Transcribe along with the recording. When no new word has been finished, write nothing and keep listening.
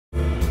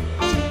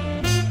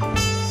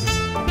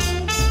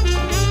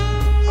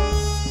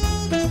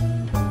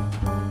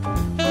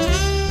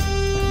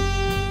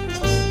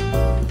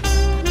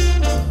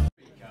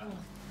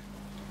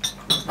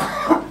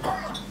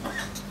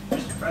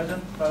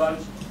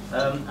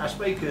Our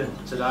speaker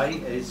today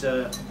is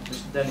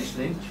Mr. Dennis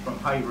Lynch from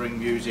Havering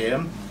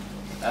Museum,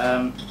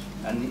 and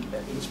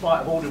in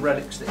spite of all the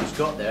relics that he's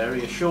got there,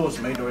 he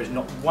assures me there is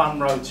not one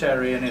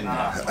Rotarian in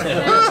there.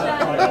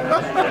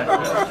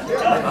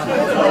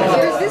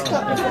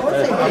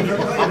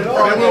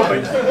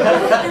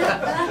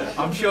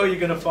 I'm sure you're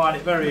going to find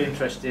it very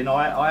interesting.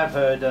 I have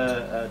heard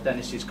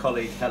Dennis's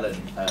colleague Helen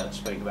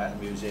speak about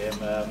the museum,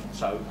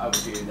 so over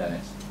to you,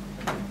 Dennis.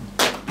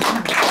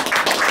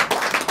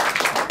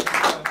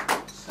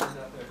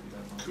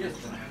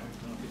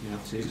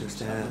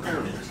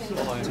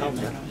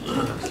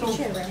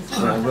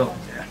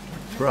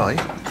 Right.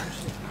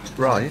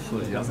 First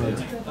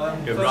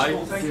of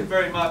all, thank you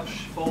very much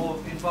for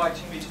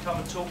inviting me to come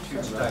and talk to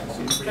you today.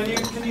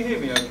 Can you hear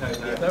me okay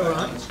there?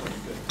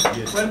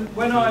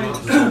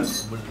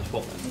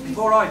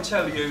 Before I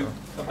tell you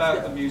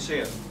about the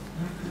museum,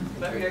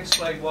 let me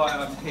explain why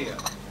I'm here.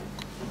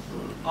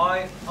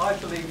 I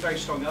believe very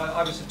strongly,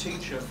 I was a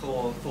teacher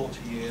for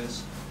 40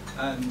 years,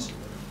 and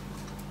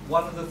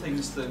one of the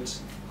things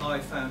that I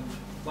found,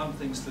 one of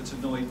the things that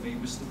annoyed me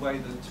was the way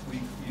that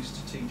we used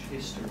to teach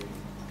history.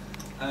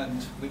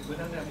 And we don't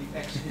have any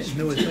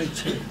ex-history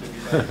teachers.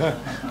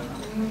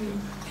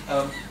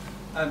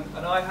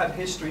 And I had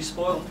history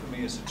spoiled for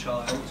me as a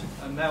child,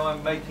 and now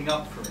I'm making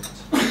up for it.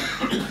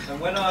 And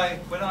when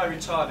I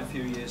retired a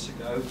few years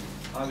ago,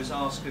 I was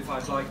asked if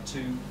I'd like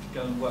to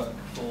go and work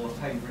for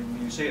Havering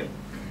Museum.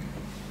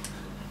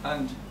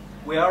 And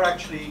we are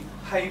actually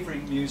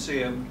Havering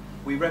Museum.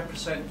 We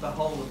represent the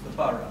whole of the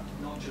borough,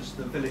 not just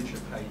the village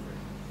of Havering.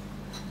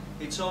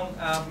 It's on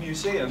our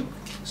museum.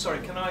 Sorry,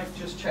 can I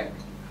just check?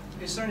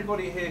 Is there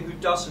anybody here who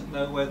doesn't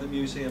know where the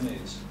museum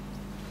is?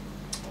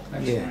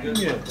 Yeah.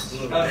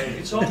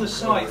 It's on the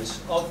site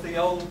of the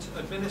old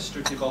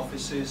administrative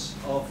offices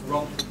of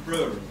Romford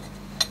Brewery.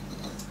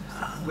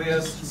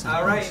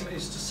 Our aim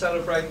is to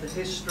celebrate the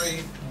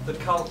history, the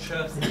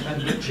culture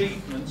and the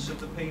achievements of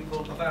the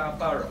people of our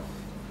borough.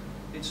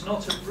 It's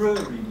not a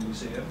brewery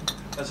museum,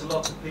 as a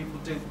lot of people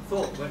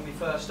thought when we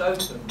first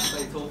opened.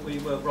 They thought we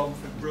were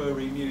Romford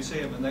Brewery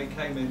Museum, and they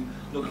came in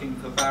looking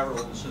for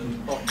barrels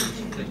and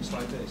bottles and things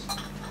like this.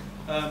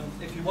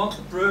 If you want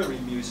the brewery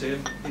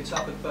museum, it's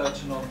up at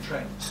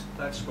Burton-on-Trent.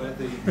 That's where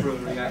the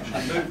brewery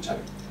actually moved to.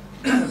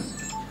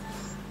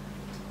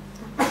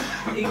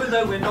 Even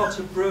though we're not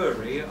a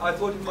brewery, I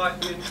thought it might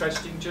be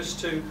interesting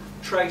just to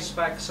trace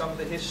back some of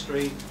the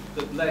history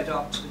that led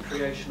up to the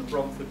creation of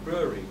Romford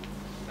Brewery.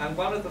 And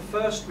one of the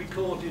first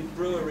recorded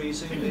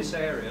breweries in this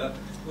area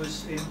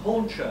was in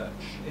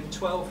Hornchurch in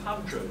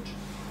 1200,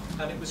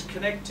 and it was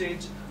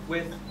connected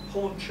with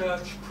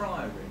Hornchurch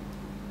Priory.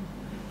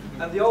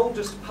 And the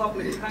oldest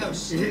public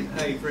house in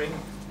Havering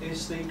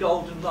is the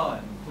Golden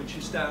Lion, which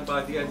is down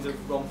by the end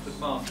of Romford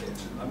Market.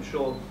 I'm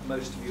sure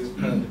most of you have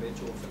heard of it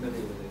or familiar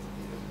with it.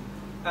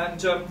 And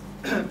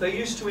they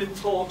used to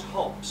import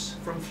hops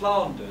from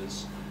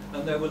Flanders,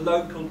 and there were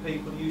local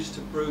people who used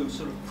to brew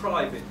sort of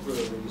private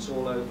breweries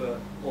all over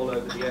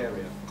the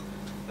area.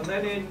 And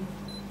then in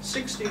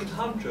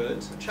 1600,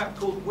 a chap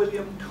called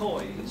William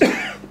Coys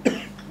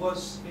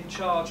was in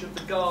charge of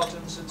the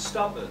gardens at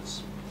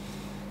Stubbers.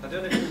 I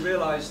don't know if you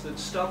realise that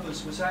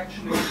Stubbers was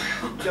actually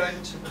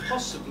going to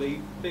possibly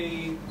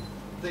be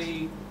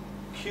the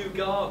Kew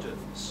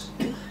Gardens.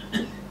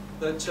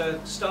 That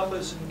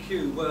Stubbers and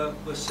Kew were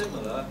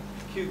similar.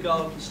 Kew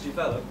Gardens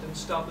developed and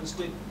Stubbers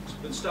didn't,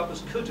 but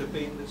Stubbers could have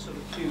been the sort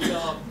of Kew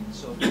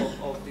Gardens of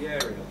the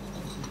area.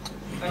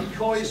 And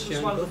Coys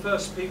was one of the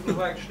first people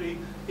who actually,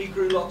 he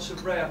grew lots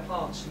of rare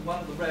plants, and one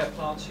of the rare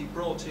plants he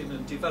brought in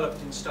and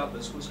developed in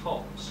Stubbers was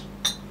hops.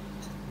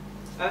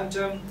 And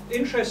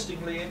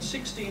interestingly, in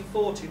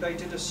 1640 they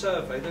did a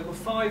survey. There were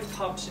 5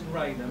 pubs in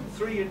Rainham,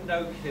 3 in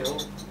Noak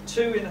Hill,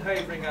 2 in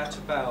Havering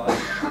Atterbower,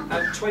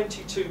 and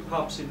 22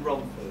 pubs in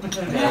Romford.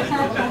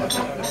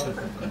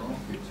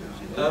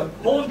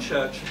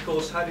 Hornchurch, of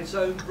course, had its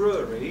own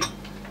brewery.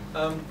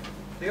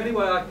 The only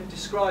way I can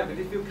describe it,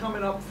 if you're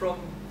coming up from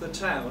the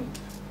town,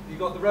 you've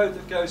got the road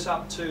that goes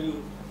up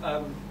to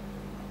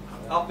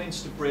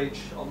Upminster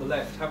Bridge on the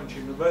left, haven't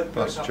you? The road that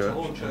goes up to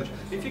Hornchurch.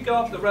 If you go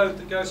up the road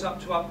that goes up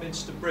to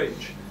Upminster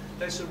Bridge,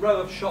 there's a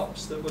row of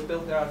shops that were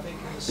built there, I think,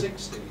 in the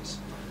 60s.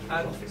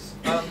 And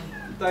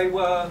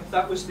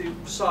that was the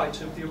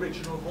site of the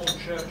original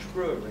Hornchurch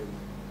Brewery,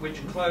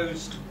 which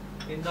closed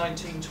in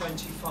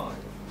 1925.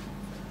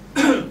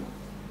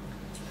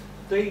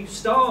 The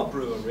Star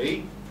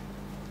Brewery,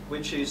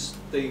 which is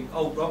the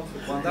old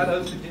Romford one, that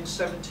opened in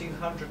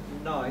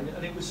 1709,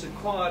 and it was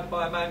acquired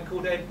by a man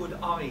called Edward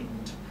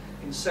Ind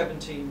in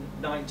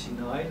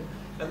 1799,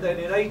 and then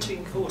in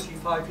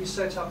 1845 he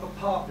set up a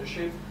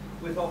partnership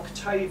with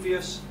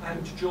Octavius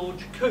and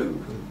George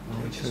Coop,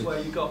 which is where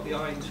you got the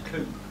Ind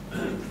Coop.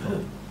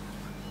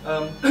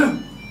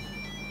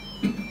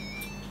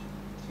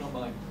 It's not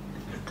mine.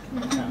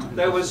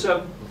 There was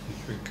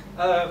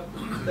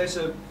there's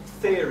a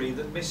theory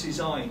that Mrs.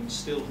 Ind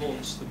still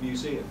haunts the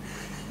museum.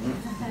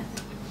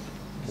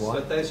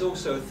 But there's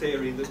also a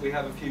theory that we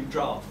have a few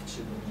drafts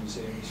in the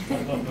museum as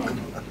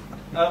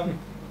well.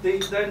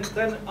 then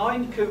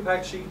Eindhoven,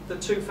 actually, the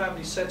two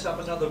families set up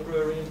another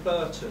brewery in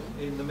Burton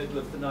in the middle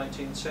of the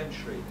 19th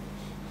century.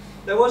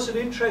 There was an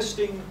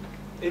interesting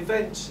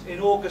event in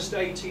August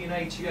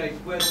 1888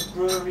 where the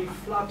brewery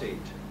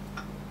flooded,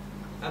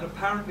 and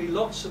apparently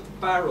lots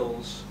of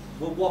barrels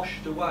were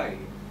washed away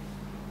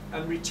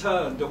and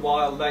returned a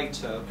while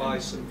later by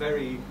some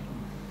very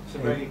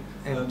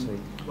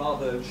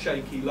rather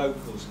shaky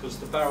locals, because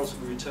the barrels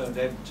were returned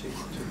empty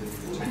to the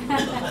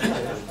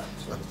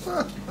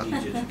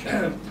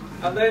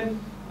and then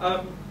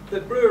the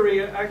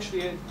brewery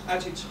actually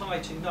at its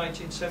height in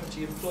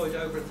 1970 employed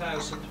over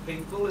 1,000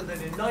 people, and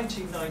then in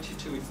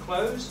 1992 it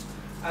closed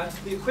and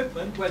the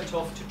equipment went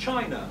off to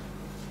China,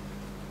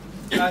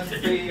 and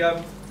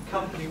the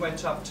company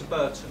went up to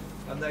Burton,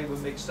 and they were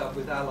mixed up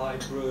with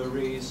allied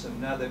breweries, and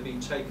now they've been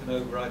taken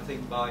over, I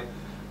think, by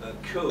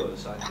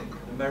Coors, I think,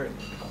 an American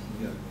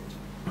company owned it.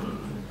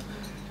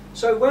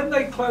 So when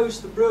they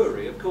closed the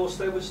brewery, of course,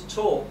 there was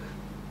talk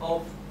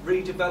of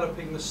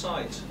redeveloping the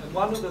site, and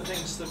one of the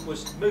things that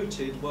was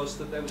mooted was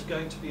that there was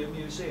going to be a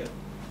museum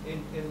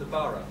in the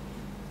borough,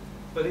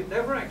 but it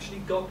never actually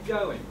got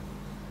going.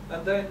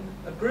 And then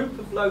a group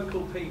of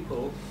local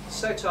people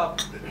set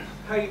up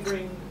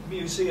Havering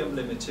Museum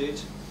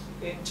Limited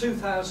in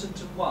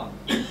 2001.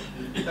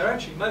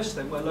 Actually, most of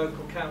them were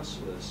local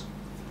councillors,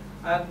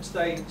 and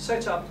they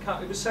set up.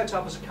 It was set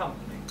up as a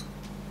company.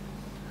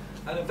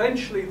 And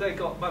eventually they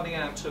got money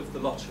out of the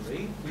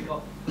lottery.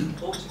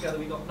 Altogether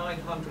we got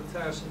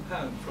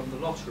 £900,000 from the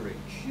lottery.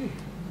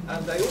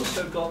 And they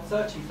also got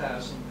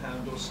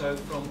 £30,000 or so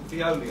from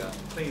Veolia,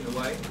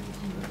 Cleanaway,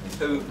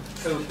 who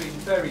have been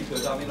very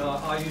good. I mean,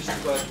 I used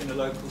to work in a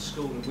local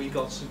school, and we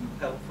got some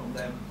help from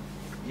them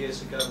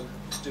years ago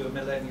to do a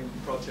Millennium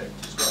project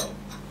as well.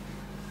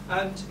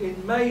 And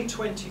in May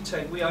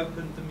 2010 we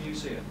opened the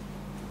museum.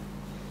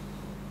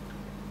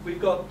 We've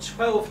got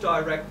 12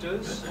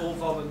 directors, all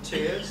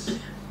volunteers,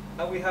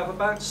 and we have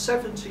about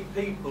 70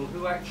 people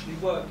who actually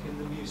work in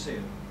the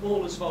museum,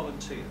 all as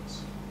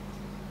volunteers.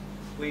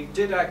 We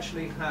did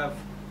actually have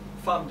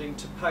funding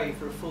to pay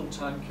for a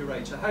full-time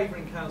curator.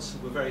 Havering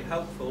Council were very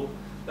helpful.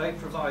 They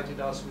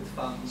provided us with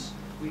funds.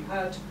 We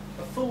had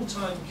a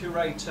full-time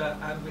curator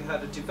and we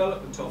had a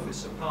development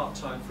officer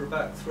part-time for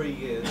about 3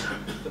 years,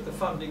 but the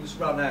funding's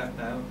run out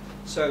now,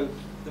 so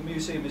the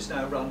museum is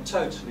now run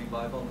totally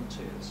by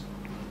volunteers.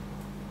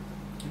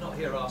 You're not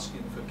here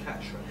asking for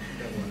cash, right?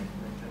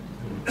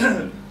 Don't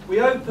worry. We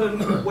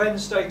open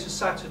Wednesday to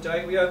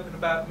Saturday. We open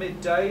about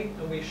midday,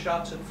 and we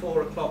shut at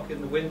 4 o'clock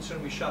in the winter,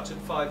 and we shut at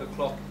 5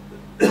 o'clock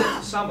in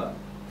the summer.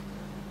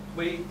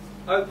 We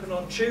open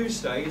on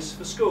Tuesdays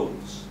for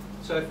schools.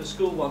 So if a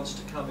school wants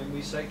to come in,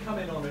 we say come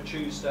in on a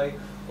Tuesday,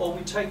 or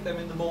we take them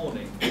in the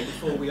morning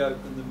before we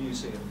open the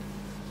museum.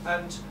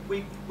 And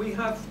we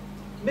have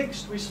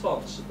mixed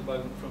response at the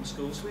moment from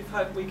schools.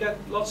 We get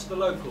lots of the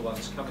local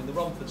ones coming. The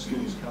Romford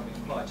schools coming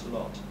quite a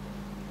lot,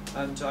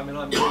 and I mean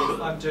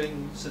I'm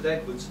doing St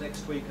Edward's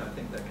next week. I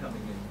think they're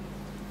coming in.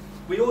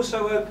 We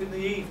also open the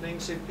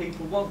evenings if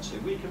people want to.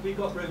 We've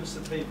got rooms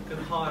that people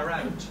can hire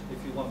out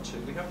if you want to.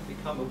 We haven't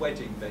become a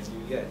wedding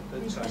venue yet,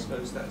 but I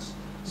suppose that's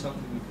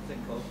something we could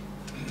think of.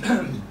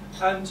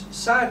 And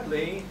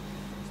sadly,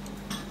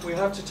 we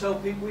have to tell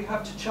people we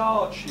have to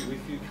charge you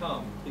if you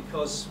come,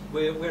 because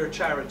we're a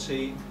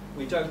charity.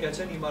 We don't get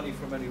any money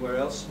from anywhere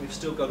else. We've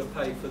still got to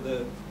pay for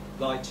the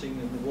lighting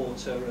and the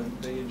water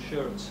and the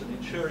insurance. And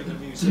insuring a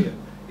museum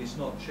is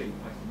not cheap,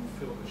 I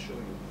can assure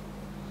you.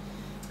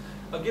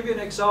 I'll give you an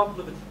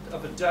example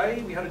of a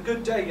day. We had a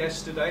good day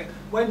yesterday.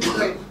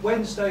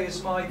 Wednesday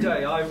is my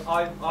day.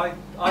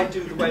 I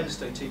do the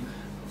Wednesday team.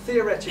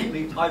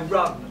 Theoretically, I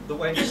run the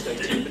Wednesday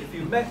team, but if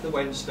you met the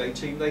Wednesday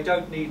team, they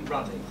don't need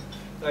running.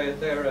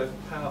 They're a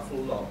powerful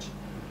lot.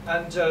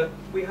 And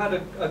we had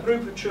a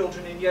group of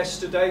children in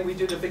yesterday. We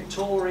did a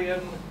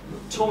Victorian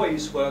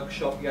toys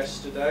workshop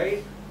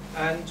yesterday,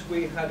 and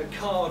we had a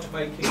card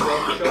making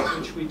workshop,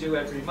 which we do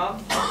every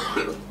month.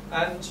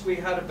 And we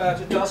had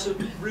about a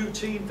dozen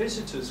routine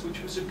visitors,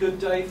 which was a good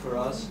day for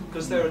us,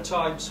 because there are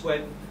times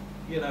when,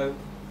 you know,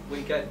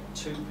 we get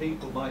 2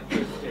 people might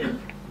drift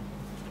in.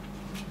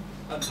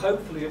 And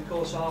hopefully, of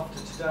course, after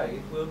today,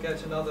 we'll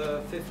get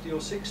another 50 or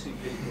 60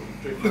 people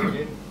drifting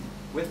in,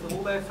 with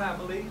all their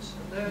families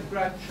and their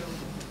grandchildren,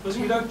 because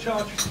we don't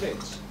charge for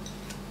kids.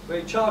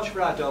 We charge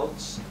for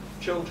adults.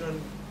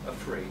 Children are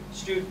free.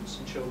 Students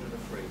and children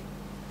are free.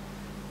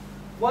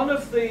 One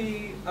of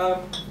the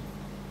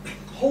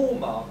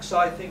hallmarks,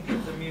 I think,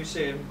 of the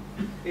museum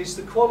is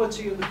the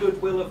quality and the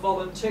goodwill of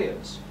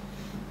volunteers.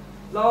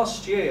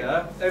 Last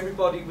year,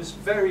 everybody was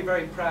very,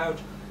 very proud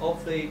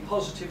of the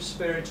positive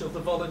spirit of the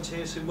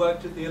volunteers who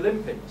worked at the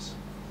Olympics,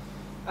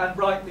 and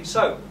rightly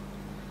so.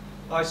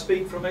 I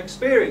speak from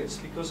experience,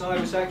 because I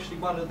was actually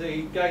one of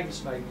the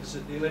games makers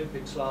at the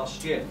Olympics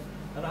last year,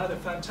 and I had a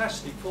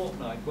fantastic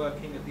fortnight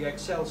working at the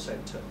Excel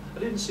Centre. I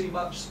didn't see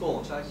much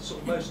sport. I saw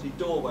mostly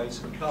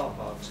doorways and car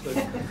parks, but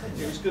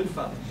it was good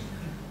fun.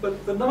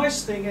 But the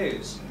nice thing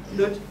is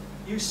that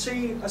you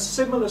see a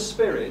similar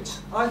spirit.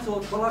 I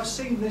thought, well, I've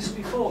seen this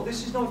before.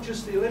 This is not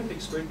just the Olympic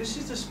spirit. This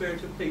is the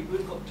spirit of people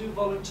who've got to do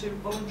voluntary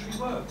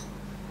work.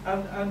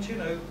 And you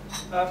know,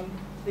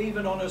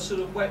 even on a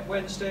sort of wet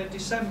Wednesday in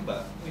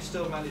December, we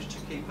still manage to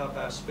keep up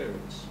our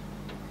spirits.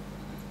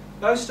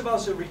 Most of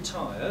us are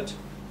retired,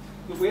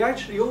 but we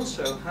actually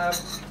also have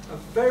a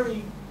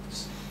very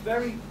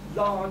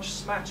large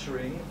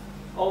smattering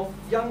of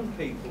young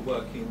people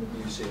working in the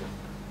museum.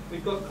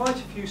 We've got quite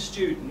a few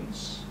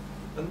students,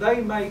 and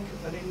they make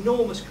an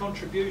enormous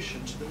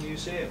contribution to the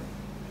museum.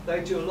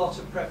 They do a lot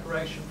of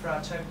preparation for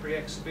our temporary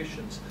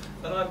exhibitions.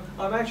 And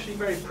I'm actually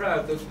very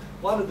proud that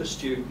one of the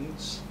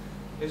students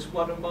is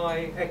one of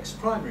my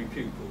ex-primary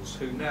pupils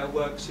who now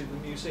works in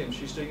the museum.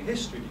 She's doing a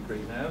history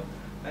degree now,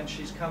 and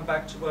she's come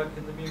back to work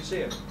in the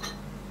museum.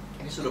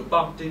 We sort of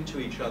bumped into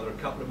each other a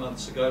couple of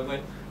months ago and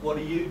went, "What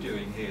are you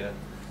doing here?"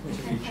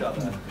 to each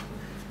other.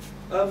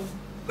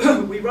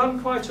 We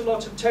run quite a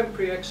lot of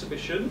temporary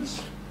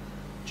exhibitions.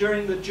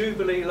 During the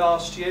Jubilee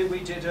last year, we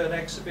did an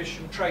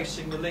exhibition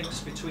tracing the links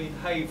between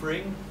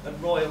Havering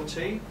and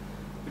royalty.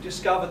 We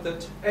discovered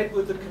that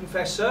Edward the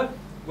Confessor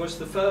was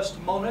the first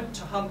monarch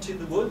to hunt in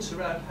the woods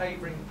around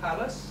Havering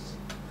Palace.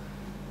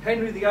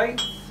 Henry VIII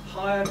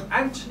hired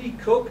Anthony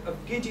Cook of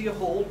Gidea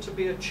Hall to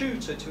be a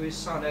tutor to his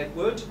son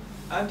Edward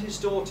and his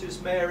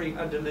daughters Mary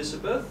and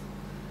Elizabeth,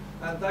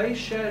 and they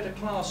shared a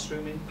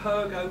classroom in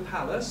Pergo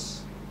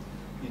Palace.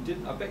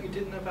 I bet you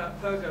didn't know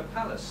about Pergo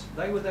Palace.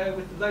 They were there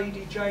with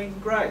Lady Jane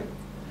Grey.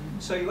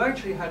 So you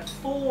actually had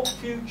 4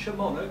 future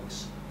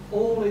monarchs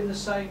all in the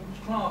same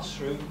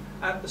classroom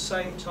at the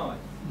same time.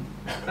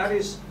 That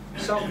is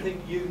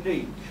something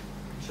unique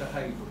to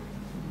Havering.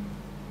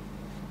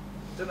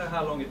 I don't know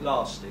how long it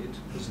lasted,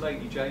 because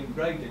Lady Jane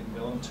Grey didn't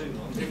go on too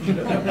long, did she?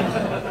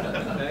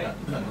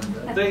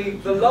 Okay.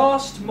 The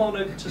last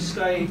monarch to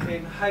stay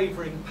in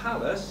Havering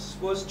Palace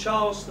was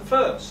Charles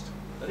I,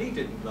 and he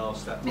didn't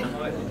last that long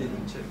either, did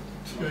he, too?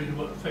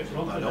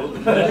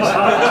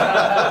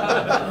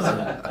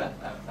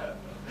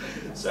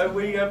 So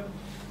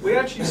we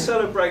actually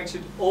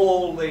celebrated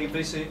all the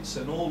visits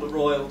and all the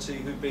royalty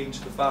who'd been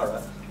to the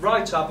borough,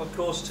 right up, of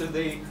course, to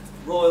the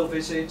royal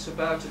visit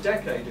about a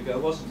decade ago,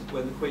 wasn't it,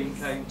 when the Queen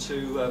came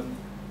to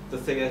the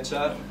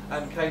theatre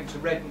and came to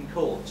Redden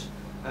Court.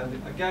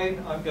 And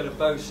again, I'm going to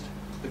boast,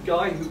 the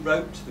guy who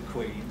wrote to the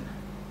Queen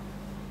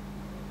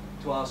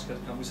to ask her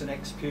to come was an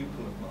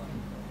ex-pupil of mine.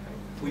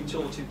 We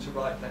taught him to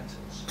write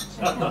letters.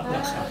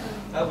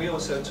 And we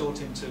also taught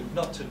him to,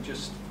 not to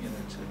just, you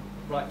know, to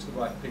write to the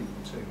right people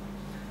too.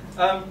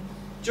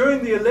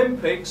 During the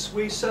Olympics,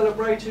 we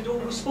celebrated all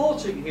the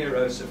sporting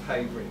heroes of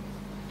Havering.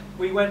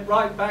 We went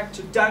right back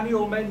to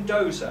Daniel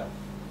Mendoza,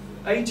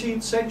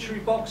 18th century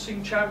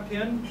boxing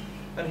champion,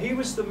 and he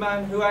was the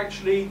man who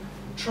actually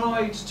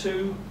tried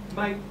to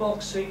make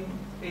boxing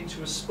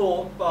into a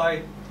sport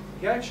by,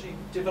 he actually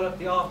developed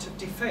the art of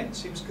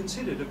defence. He was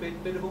considered a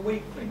bit of a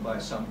weakling by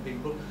some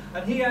people,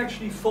 and he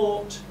actually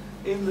fought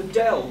in the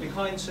dell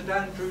behind St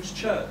Andrew's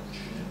Church,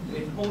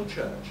 in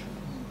Hornchurch.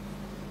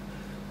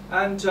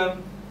 And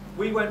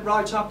we went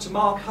right up to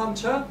Mark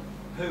Hunter,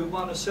 who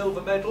won a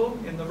silver medal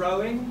in the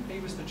rowing. He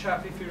was the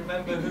chap, if you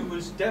remember, who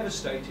was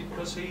devastated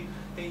because he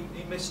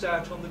missed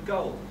out on the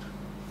gold.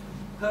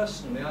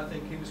 Personally, I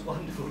think he was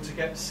wonderful to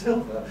get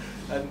silver,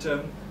 and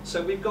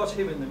so we've got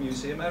him in the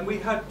museum. And we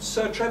had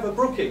Sir Trevor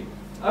Brooking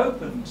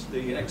opened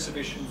the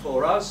exhibition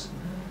for us,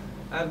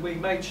 and we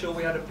made sure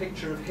we had a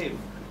picture of him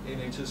in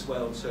it as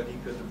well, so he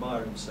could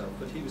admire himself.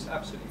 But he was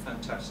absolutely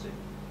fantastic.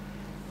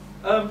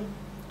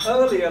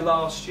 Earlier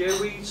last year,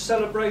 we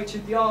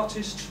celebrated the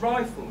artists'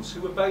 rifles, who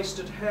were based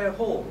at Hare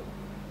Hall,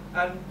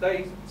 and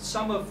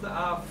some of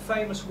our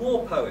famous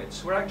war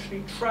poets were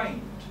actually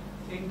trained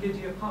in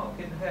Gidea Park,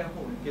 in Hare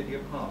Hall in Gidea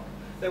Park.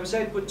 There was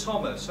Edward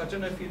Thomas. I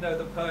don't know if you know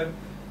the poem,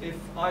 "If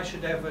I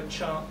should ever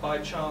by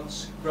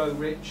chance grow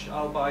rich,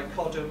 I'll buy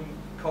Codham,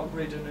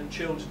 Cockridden and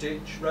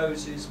Childerditch,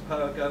 roses,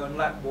 Pergo and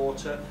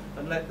Lapwater,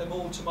 and let them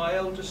all to my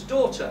eldest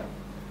daughter."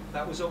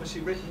 That was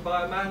obviously written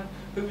by a man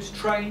who was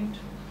trained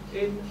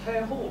in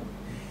Hare Hall.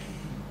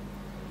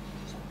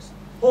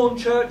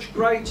 Hornchurch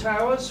Grey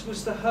Towers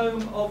was the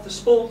home of the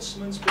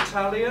Sportsman's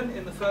Battalion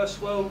in the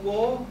First World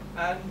War,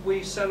 and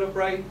we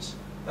celebrate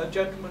a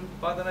gentleman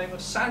by the name of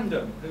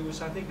Sandham, who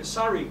was, I think, a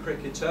Surrey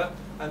cricketer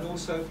and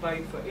also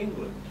played for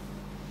England.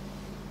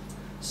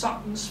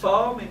 Sutton's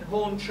Farm in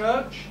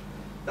Hornchurch,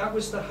 that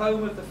was the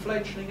home of the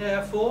fledgling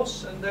Air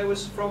Force, and there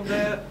was from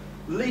there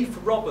Leif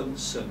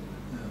Robinson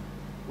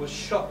was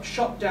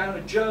shot down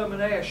a German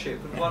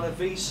airship and won a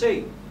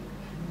VC.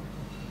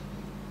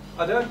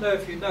 I don't know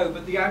if you know,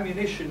 but the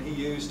ammunition he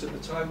used at the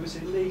time was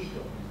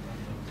illegal.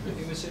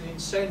 It was an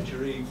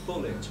incendiary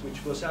bullet,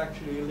 which was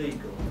actually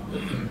illegal.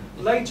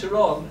 Later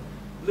on,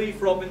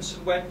 Leif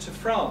Robinson went to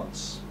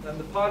France, and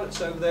the pilots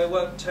over there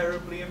weren't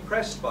terribly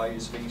impressed by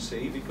his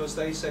VC, because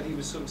they said he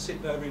was sort of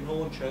sitting over in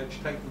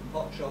Hornchurch taking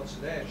pot shots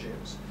at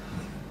airships.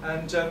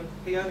 And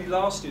he only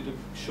lasted a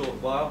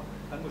short while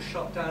and was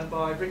shot down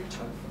by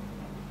Richthofen.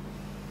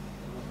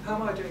 How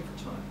am I doing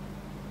for time?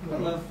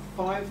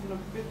 5 and a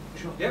bit.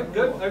 Yeah,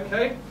 good,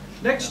 okay.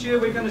 Next year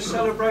we're going to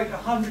celebrate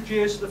 100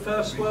 years of the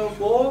First World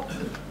War,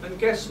 and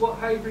guess what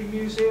Havering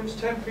Museum's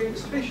temporary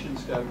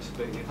exhibition's going to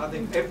be? I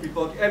think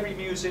every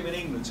museum in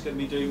England's going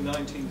to be doing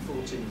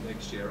 1914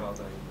 next year, are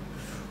they?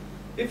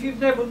 If you've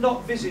never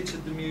not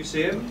visited the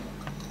museum,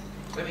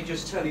 let me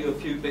just tell you a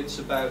few bits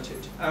about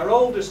it. Our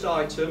oldest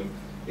item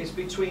is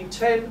between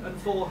 10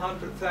 and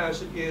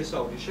 400,000 years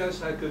old. It shows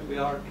how good we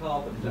are at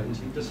carbon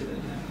dating, doesn't it?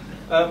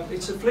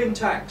 It's a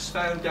flint axe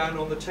found down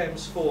on the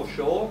Thames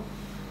foreshore.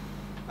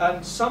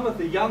 And some of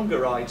the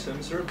younger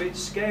items are a bit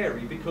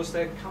scary because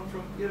they come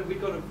from, you know,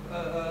 we've got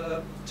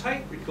a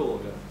tape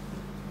recorder.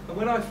 And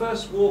when I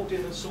first walked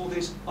in and saw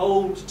this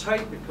old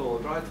tape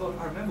recorder, I thought,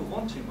 I remember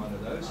wanting one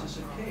of those as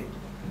a kid.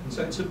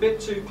 So it's a bit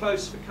too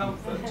close for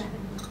comfort.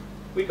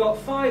 We've got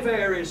 5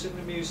 areas in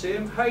the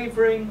museum: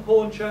 Havering,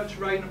 Hornchurch,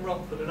 Rainham,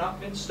 Romford and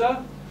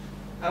Upminster.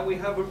 And we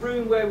have a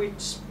room where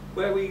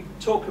we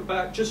talk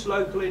about just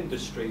local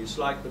industries,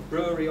 like the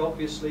brewery,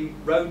 obviously,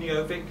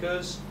 Roneo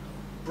Vickers,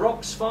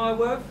 Brock's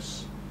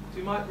Fireworks.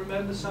 You might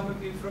remember, some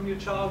of you from your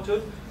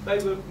childhood.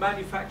 They were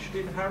manufactured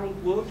in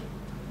Harold Wood.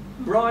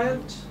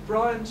 Bryant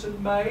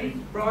and May,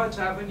 Bryant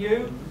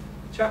Avenue,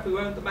 the chap who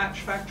owned the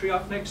match factory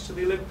up next to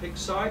the Olympic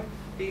site.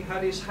 He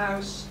had his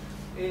house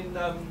in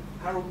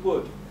Harold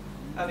Wood.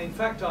 And in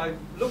fact, I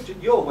looked at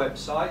your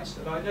website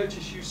and I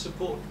noticed you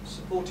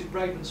supported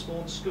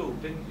Ravensbourne School,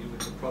 didn't you,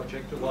 with the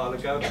project a while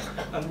ago?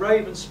 And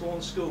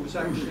Ravensbourne School was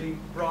actually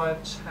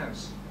Bryant's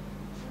house.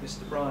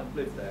 Mr. Bryant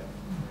lived there.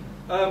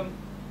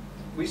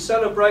 We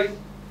celebrate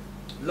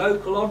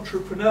local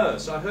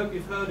entrepreneurs. I hope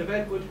you've heard of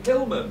Edward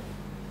Hillman,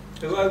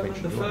 who opened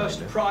the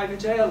first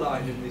private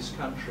airline in this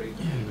country.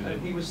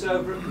 And he was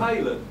over at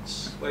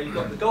Maylands, where you've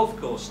got the golf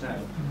course now.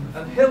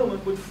 And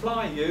Hillman would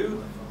fly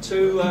you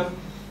to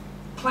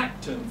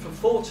Clacton for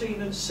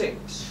 14 and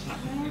 6.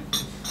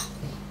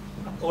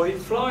 Or he'd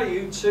fly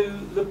you to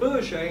Le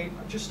Bourget,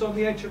 just on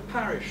the edge of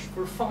Parish,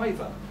 for a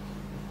 £5.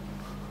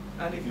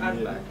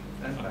 And back.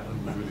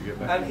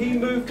 And he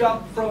moved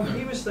up from,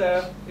 he was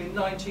there in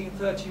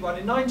 1931.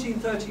 In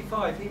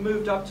 1935 he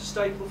moved up to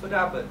Stapleford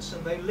Abbots,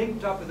 and they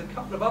linked up with a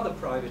couple of other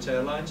private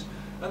airlines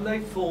and they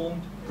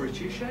formed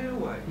British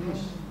Airways.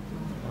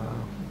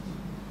 Wow.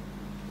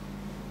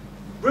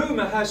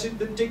 Rumour has it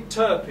that Dick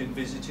Turpin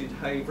visited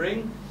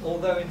Havering,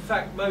 although in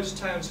fact most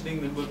towns in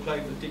England would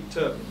claim that Dick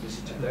Turpin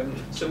visited them,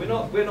 so we're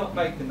not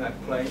making that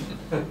claim.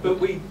 But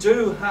we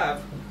do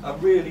have a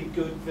really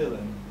good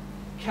villain,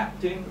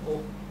 Captain,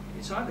 or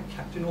it's either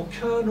Captain or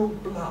Colonel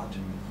Blood,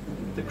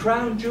 the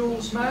Crown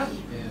Jewels man.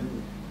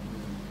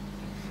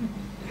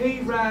 He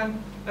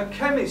ran a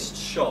chemist's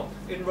shop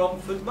in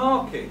Romford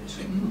Market.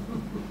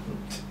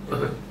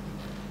 Are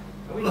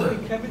we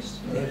doing chemists?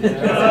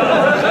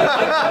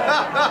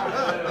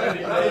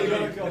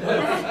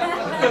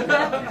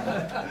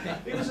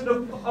 It was an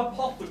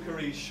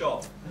apothecary's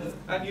shop,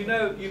 and you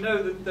know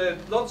that there are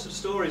lots of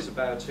stories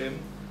about him.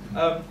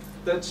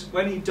 That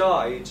when he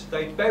died,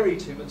 they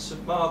buried him at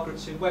St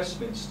Margaret's in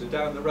Westminster,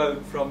 down the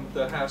road from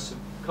the House of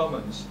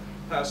Commons,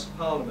 House of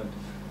Parliament.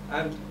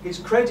 And his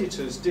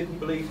creditors didn't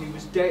believe he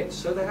was dead,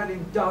 so they had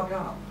him dug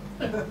up.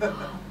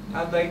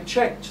 And they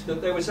checked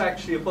that there was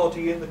actually a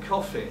body in the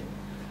coffin.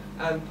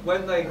 And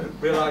when they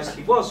realised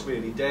he was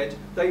really dead,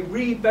 they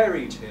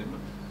reburied him.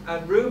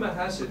 And rumour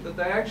has it that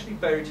they actually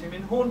buried him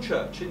in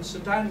Hornchurch in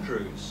St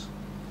Andrews.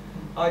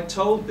 I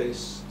told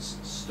this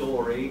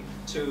story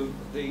to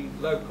the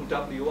local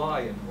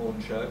WI in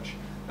Hornchurch,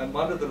 and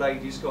one of the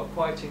ladies got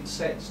quite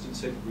incensed and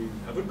said, "We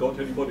haven't got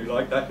anybody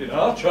like that in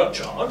our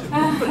churchyard."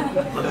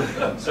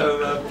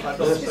 So I'm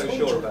not so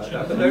sure about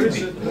that,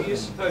 but he is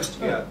supposed to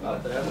be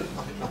out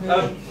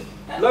there.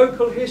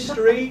 Local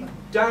history,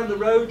 down the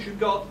road you've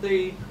got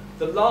the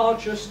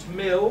largest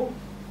mill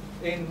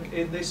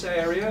in this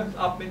area,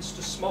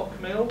 Upminster Smock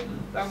Mill.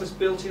 That was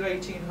built in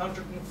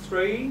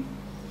 1803.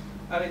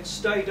 And it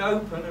stayed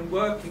open and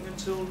working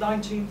until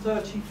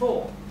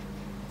 1934.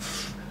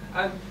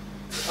 And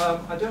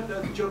I don't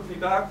know the geography,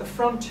 but at the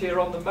front here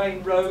on the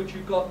main road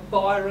you've got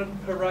Byron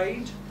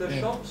Parade, the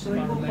shops, are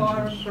they called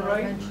Byron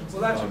Parade?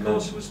 Well, that of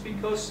course was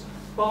because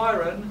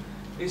Byron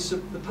is,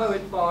 the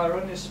poet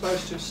Byron is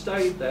supposed to have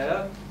stayed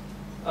there,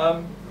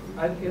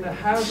 and in a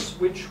house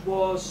which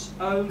was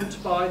owned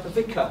by the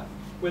vicar,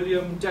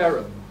 William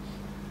Derham.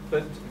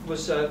 But it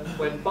was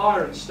when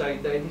Byron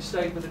stayed there, he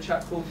stayed with a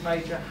chap called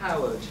Major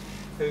Howard,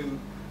 who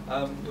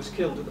was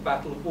killed at the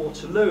Battle of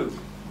Waterloo.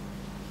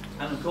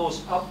 And of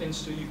course,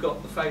 Upminster, you've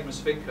got the famous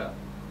vicar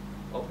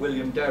of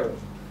William Derham.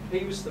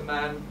 He was the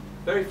man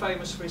very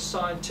famous for his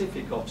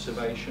scientific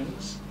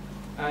observations,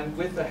 and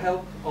with the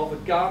help of a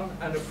gun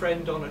and a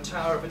friend on a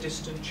tower of a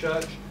distant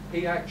church,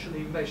 he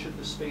actually measured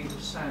the speed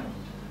of sound,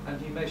 and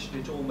he measured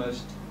it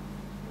almost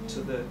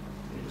to the,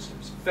 it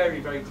was very,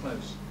 very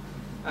close.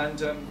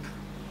 And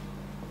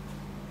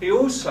he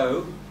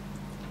also,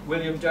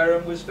 William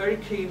Derham, was very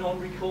keen on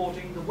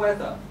recording the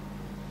weather,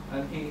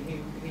 and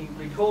he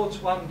records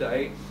one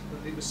day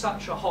that it was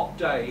such a hot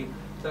day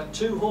that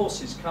 2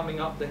 horses coming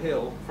up the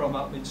hill from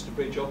Upminster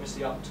Bridge,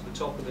 obviously up to the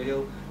top of the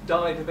hill,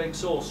 died of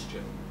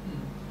exhaustion.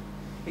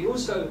 He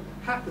also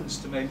happens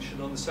to mention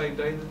on the same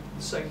day that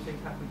the same thing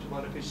happened to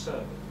one of his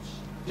servants.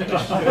 Do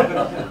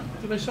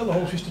they sell the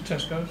horses to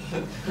Tesco's?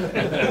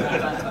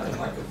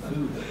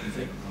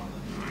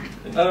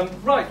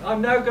 Right,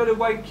 I'm now going to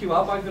wake you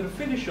up. I'm going to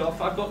finish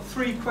off. I've got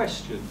 3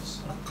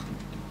 questions.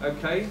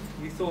 Okay,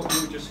 you thought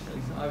you were just,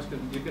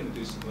 you're going to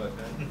do some work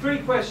there. 3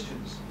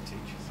 questions.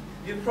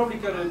 You're probably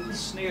going to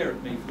sneer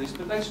at me for this,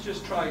 but let's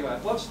just try you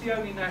out. What's the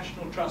only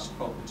national trust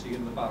property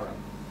in the borough?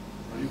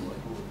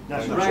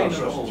 Rainham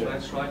Hall,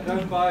 that's right,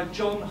 owned by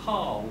John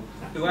Harle,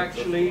 who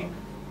actually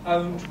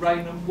owned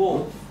Rainham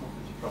Wharf.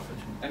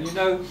 And you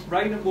know,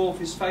 Rainham Wharf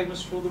is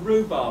famous for the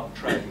rhubarb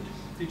trade.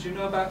 Did you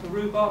know about the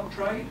rhubarb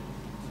trade?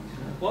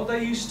 What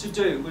they used to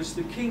do was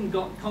the king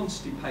got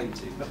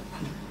constipated,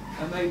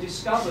 and they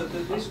discovered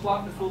that this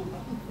wonderful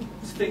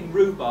thing,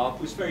 rhubarb,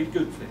 was very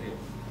good for him.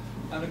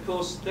 And of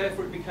course,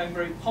 therefore it became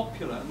very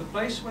popular. And the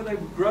place where they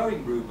were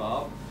growing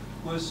rhubarb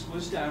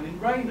was down in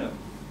Rainham.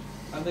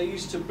 And they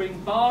used to bring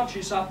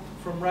barges up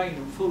from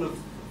Rainham full of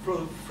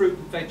fruit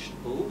and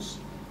vegetables,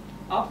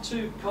 up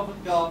to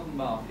Covent Garden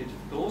Market,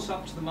 of course,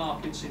 up to the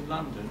markets in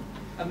London.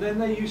 And then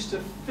they used to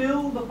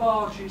fill the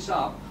barges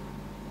up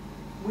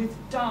with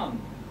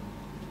dung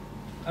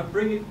and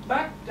bring it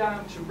back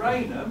down to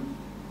Rainham.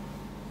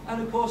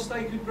 And of course,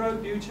 they could grow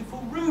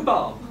beautiful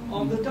rhubarb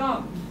on the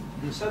dung.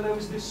 So there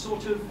was this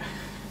sort of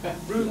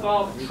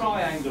rhubarb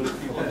triangle,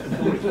 if you want to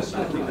call it, or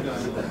something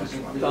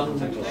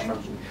going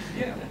on.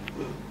 Yeah.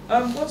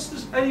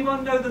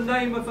 Anyone know the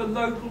name of a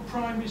local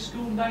primary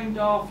school named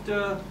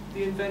after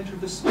the inventor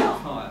of the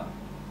Spitfire?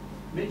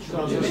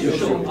 Mitchell.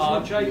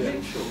 R.J.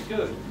 Mitchell,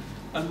 good.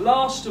 And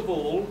last of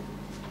all,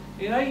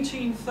 in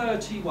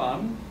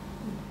 1831,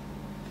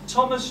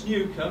 Thomas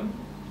Newcomb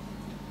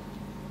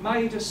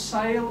made a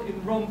sale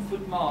in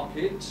Romford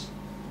Market,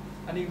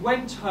 and he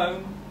went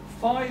home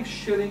 5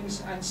 shillings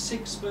and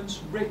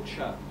 6pence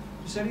richer.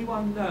 Does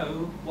anyone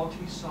know what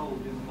he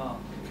sold in the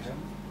market?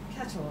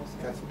 Cattle or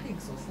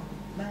pigs or something.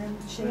 Land,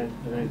 sheep,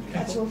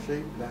 cattle.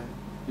 Sheep, land.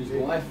 His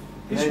wife.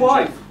 His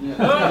wife. Yeah.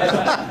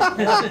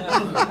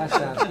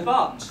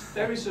 But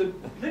there is a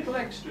little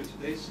extra to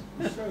this.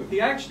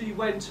 He actually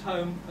went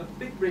home a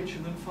bit richer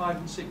than 5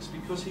 and 6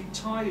 because he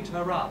tied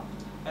her up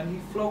and he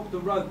flogged the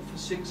rope for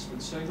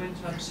 6pence, so he went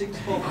home 6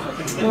 bob.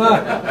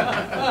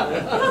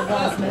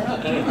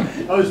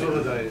 Those were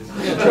the days.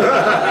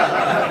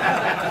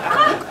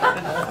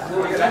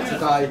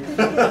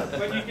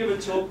 When you give a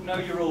talk, know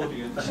your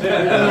audience.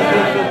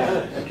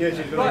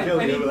 Right,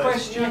 any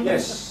questions?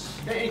 Yes.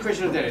 Any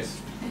question of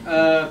Dennis?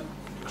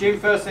 Jim,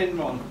 first then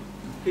Ron.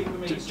 Keep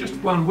them easy. Just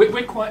one.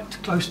 We're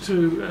quite close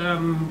to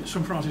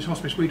St Francis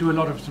Hospice. We do a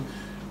lot of some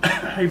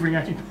Havering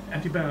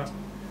anti-Bauer.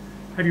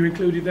 Have you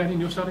included that in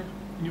your study?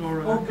 In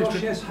your oh gosh,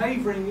 history? yes.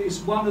 Havering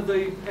is one of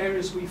the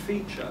areas we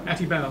feature.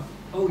 Anti-Bauer.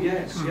 Oh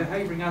yes, yeah.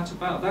 Havering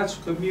anti-Bauer. That's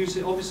the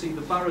music. Obviously, the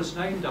borough's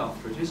named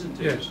after it, isn't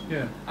it? Yes.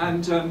 Yeah.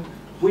 And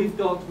we've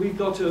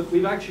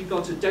actually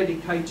got a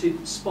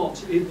dedicated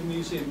spot in the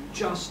museum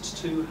just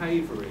to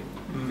Havering,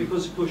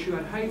 because of course you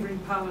had Havering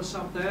Palace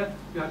up there,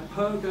 you had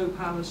Pergo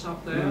Palace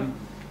up there.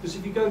 Because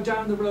if you go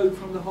down the road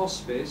from the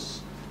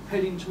hospice,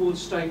 heading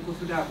towards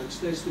Stapleford Abbots,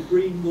 there's the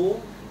Green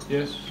Walk.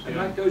 Yes. And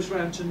that goes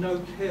round to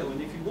Noak Hill, and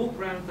if you walk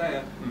round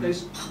there,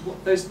 there's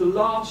the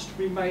last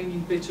remaining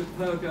bit of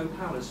Pergo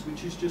Palace,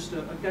 which is just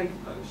a gate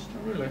post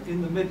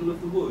in the middle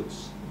of the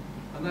woods,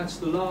 and that's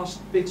the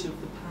last bit of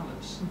the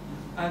palace.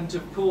 And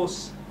of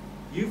course,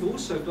 you've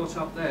also got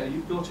up there,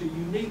 you've got a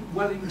unique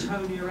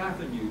Wellingtonia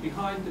Avenue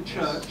behind the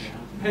church,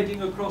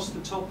 heading across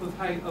the top of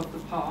the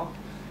park.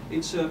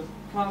 It's a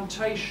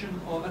plantation,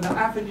 or an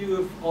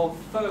avenue of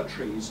fir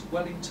trees,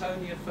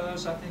 Wellingtonia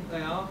firs, I think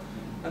they are.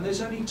 And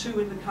there's only 2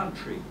 in the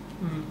country.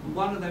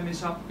 One of them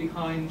is up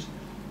behind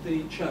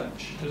the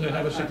church. Does it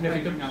have a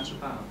significance?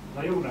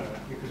 They all know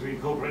that because we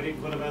incorporated it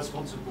in one of our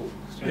sponsored books.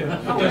 Yeah.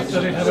 Does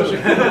it have a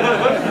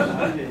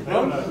significance? They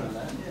all know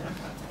that.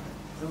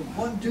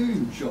 What do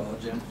you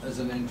charge as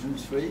an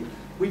entrance fee?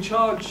 We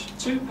charge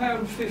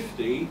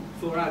 £2.50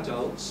 for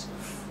adults,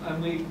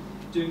 and we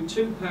do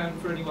 £2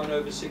 for anyone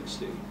over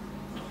 60.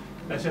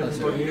 That's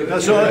everybody.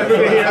 That's all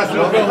everybody here. That's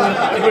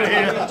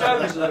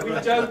all We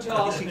don't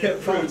ask for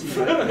fruit.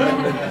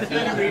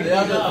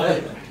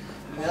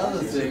 The other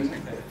thing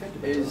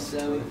is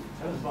you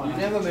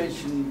never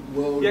mentioned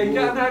World War. Yeah, you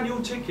get an annual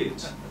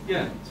ticket.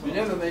 Yeah. You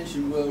never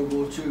mentioned World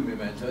War II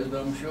mementos, but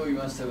I'm sure you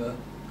must have a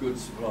good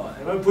supply.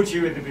 They won't put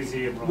you in the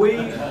museum, right?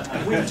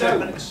 We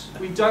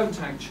don't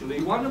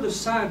actually. One of the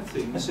sad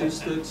things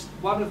is that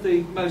one of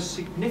the most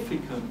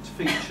significant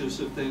features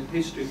of the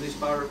history of this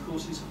borough, of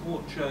course, is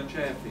Hornchurch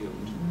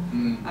Airfield.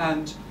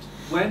 And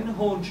when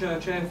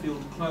Hornchurch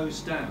Airfield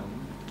closed down,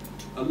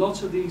 a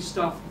lot of these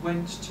stuff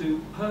went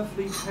to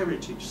Purfleet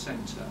Heritage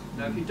Centre.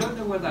 Now, if you don't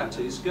know where that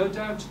is, go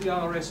down to the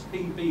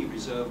RSPB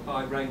reserve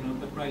by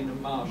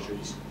Rainham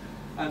Marshes,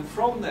 and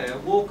from there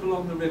walk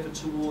along the river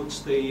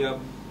towards the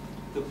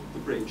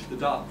bridge, the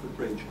Dartford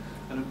Bridge,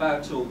 and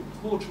about a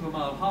quarter of a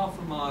mile, half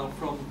a mile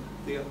from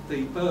the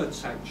bird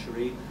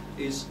sanctuary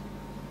is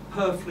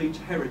Purfleet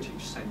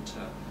Heritage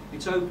Centre.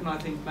 It's open, I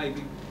think,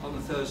 maybe on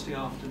a Thursday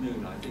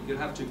afternoon. I think you'll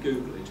have to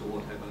Google it or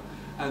whatever.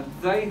 And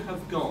they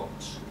have got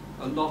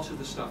a lot of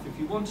the stuff. If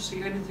you want to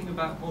see anything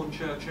about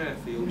Hornchurch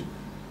Airfield,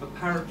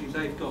 apparently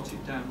they've got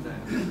it down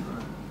there.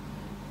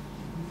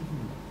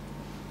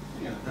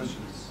 Any other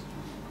questions?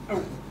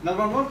 Oh, another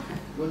one, Rob?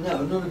 Well,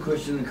 no, not a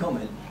question and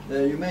comment.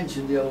 You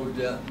mentioned the old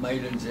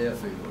Maidens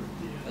Airfield,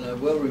 and I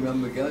well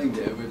remember going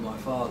there with my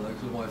father,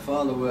 because my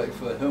father worked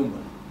for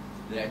Hillman,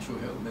 the actual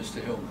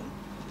Mr. Hillman,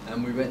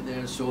 and we went there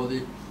and saw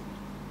the,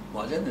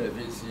 well, I don't know if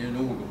it's the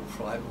inaugural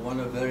flight, but one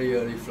of the very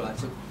early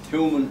flights of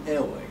Hillman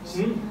Airways,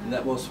 and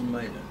that was from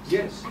Maidens.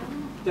 Yes,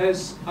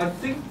 there's, I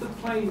think the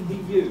plane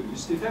he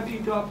used, if ever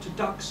you go up to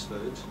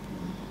Duxford,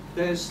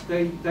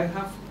 they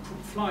have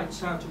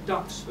flights out of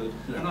Duxford,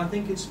 and I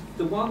think it's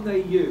the one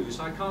they use,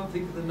 I can't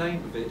think of the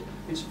name of it,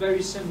 it's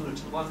very similar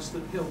to the ones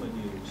that Hillman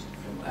used.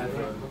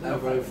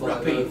 Avro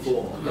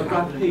 504. The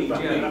Rapide,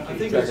 yeah. I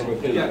think it's,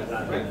 yeah.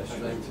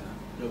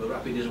 No, the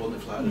Rapid is one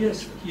that flies.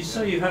 Yes, you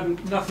say you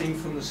haven't nothing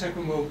from the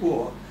Second World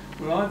War.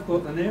 Well, I've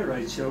got an air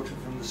raid shelter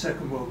from the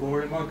Second World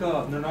War in my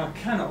garden, and I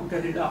cannot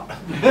get it up.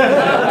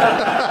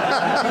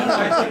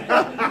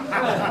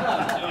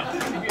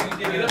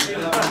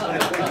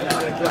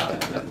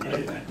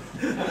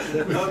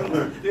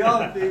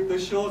 The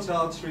short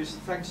answer is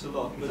thanks a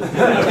lot.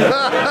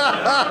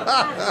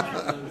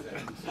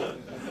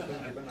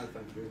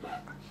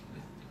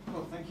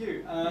 Well, thank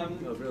you.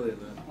 Brilliant.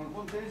 I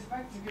want Dennis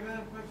back to give a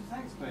vote of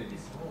thanks, please.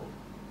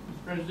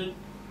 Mr. President,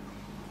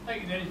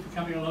 thank you, Dennis, for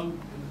coming along.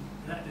 And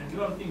that, there's a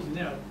lot of things in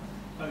there, I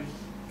suppose,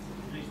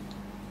 at least,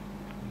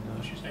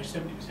 I should say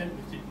 70% of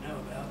us didn't know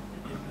about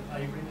in the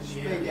Havering and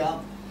the area. Speak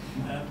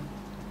up.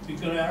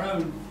 We've got our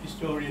own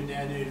historian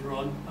down here,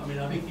 Ron. I mean,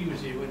 I think he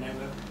was here when they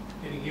were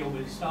getting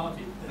Gilbert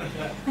started.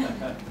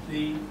 But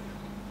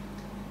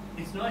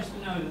it's nice to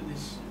know that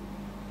this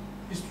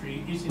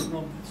history is in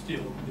Romford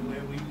still,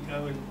 where we can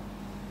go and.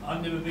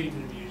 I've never been to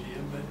the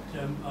museum, but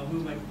I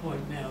will make a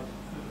point now of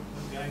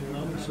going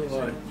along. That's all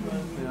right.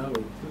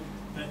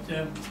 But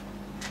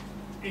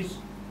it's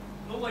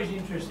always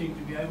interesting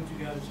to be able to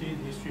go and see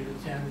the history of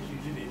the town that you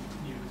live in,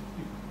 you're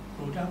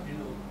brought up in,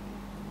 or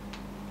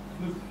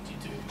moved to,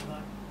 if you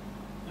like.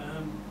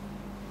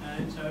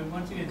 And so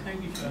once again,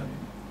 thank you for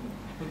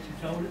what you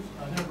told us.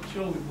 I'm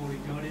sure we've all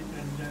enjoyed it,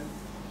 and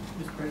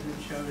Mr. President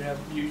showed our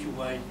usual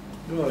way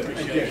of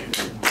appreciation.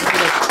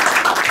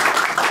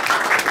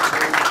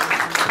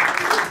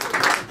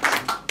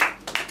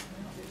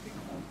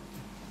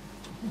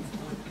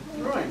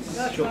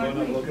 Sure, why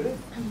not look at it?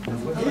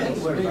 Yes,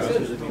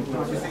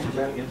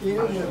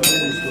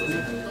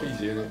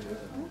 Easy, isn't it?